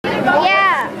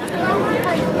Yeah.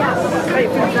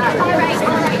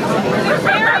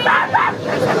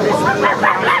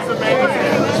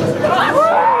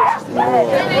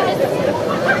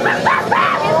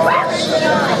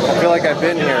 I feel like I've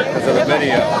been here because of the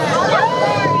video.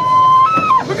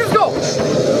 Let's go!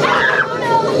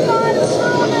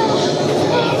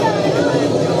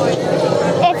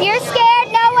 If you're scared,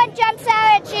 no one jumps out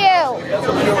at you.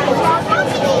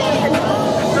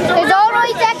 There's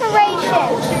only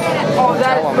decorations. Oh,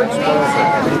 that is pretty cool.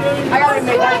 I gotta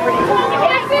admit, that's pretty cool.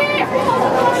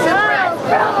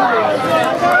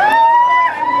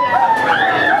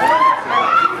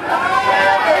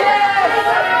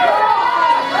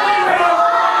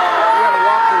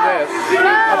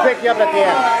 I'll pick you up at the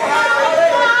end.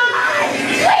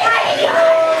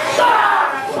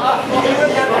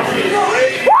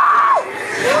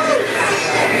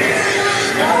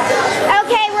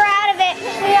 Okay, we're out of it.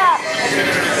 Pick me up.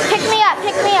 Pick me up.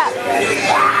 Pick me up.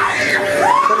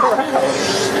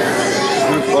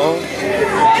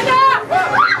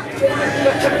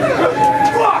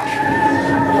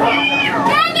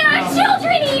 And you're a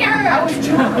children eater!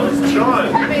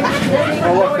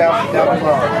 Oh, look, down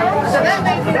below. So that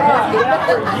makes it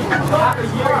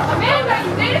Amanda,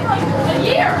 you dated like a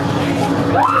year!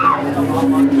 You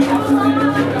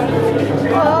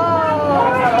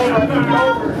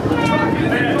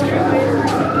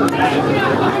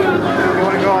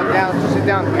want to go on down? Sit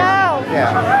down. No.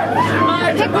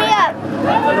 Yeah. Pick me up.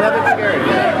 Nothing scary.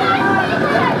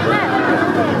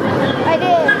 I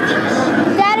did.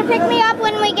 Dad, pick me up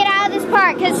when we get out of this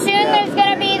park, because soon there's going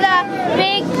to be the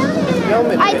big...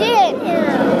 I did.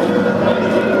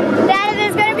 Dad,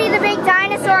 there's going to be the big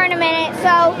dinosaur in a minute,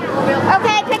 so...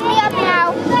 Okay, pick me up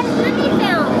now.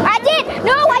 I did.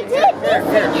 No, I did.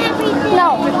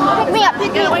 No, pick me up.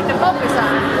 Pick me up. to focus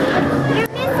on.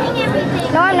 You're missing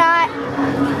everything. No, I'm not.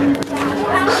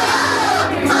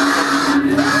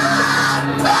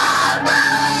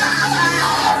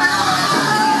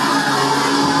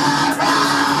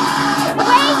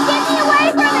 Wait, get me away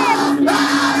from him!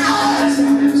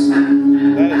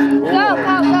 Go,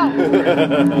 go, go.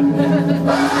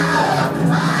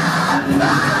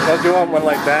 Don't you want one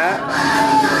like that?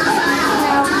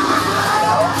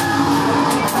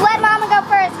 Let Mama go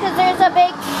first, because there's a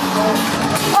big...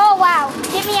 Oh, wow.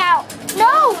 Get me out.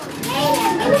 No!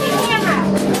 Aiden, give me the camera.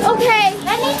 Okay.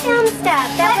 Let me film stuff.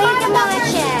 That way you can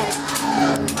watch it.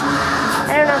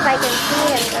 I don't know if I can see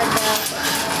him good though.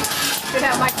 Should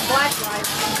have like a flashlight.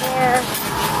 Yeah.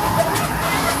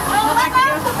 Like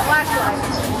it was a flashlight.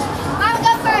 Mama,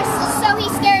 go first, so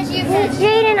he scares you first.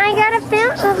 Jaden, I gotta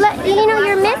film. You know,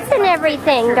 you're missing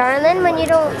everything, darling, when you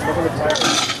don't.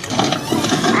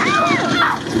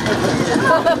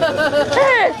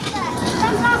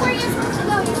 That's not where you're supposed to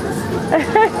go. You're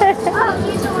supposed to go. Oh,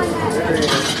 he's the one that...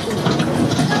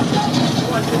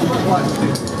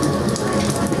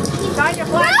 Shine your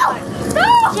flashlight. No!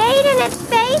 Jaden, it's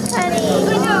fake, honey.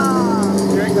 I know.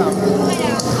 Here it comes.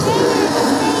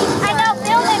 I know.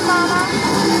 Film it, Mama.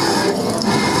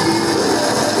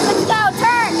 Let's go.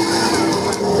 Turn.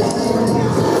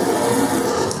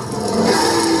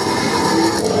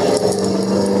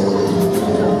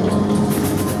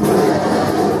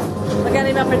 Look at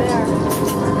him up in there.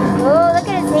 Oh, look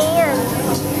at his hands.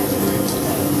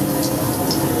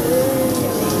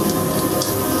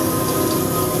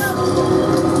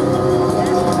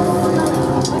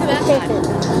 Look at that guy.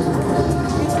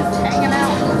 He's just hanging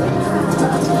out.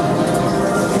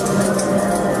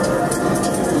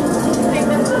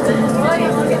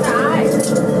 Look at the eyes.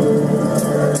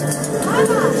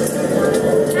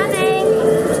 Coming.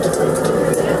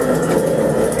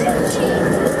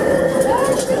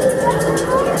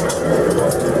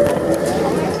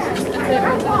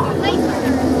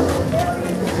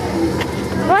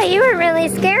 Boy, you were really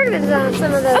scared of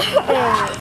some of those things.